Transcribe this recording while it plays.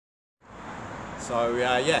So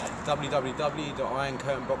yeah,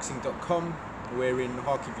 www.ironcurtainboxing.com. We're in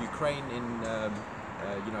Kharkov, Ukraine, in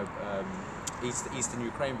eastern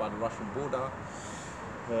Ukraine by the Russian border.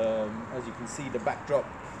 As you can see, the backdrop.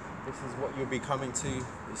 This is what you'll be coming to.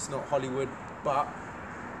 It's not Hollywood, but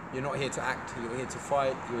you're not here to act. You're here to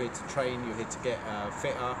fight. You're here to train. You're here to get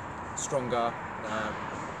fitter, stronger,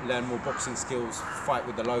 learn more boxing skills, fight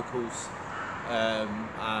with the locals.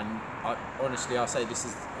 Honestly, I'll say this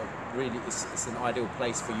is it's an ideal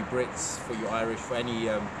place for you Brits, for you Irish, for any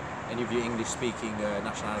of you English-speaking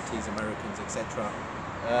nationalities, Americans, etc.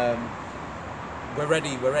 We're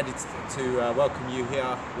ready to welcome you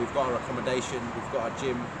here. We've got our accommodation, we've got our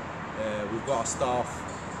gym, we've got our staff.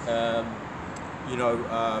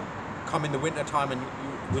 Come in the winter time and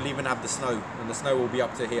we'll even have the snow, and the snow will be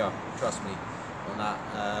up to here, trust me on that.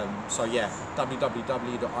 So yeah,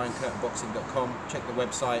 www.ironcurtainboxing.com. Check the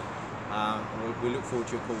website. We look forward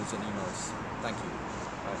to your calls and emails. Thank you.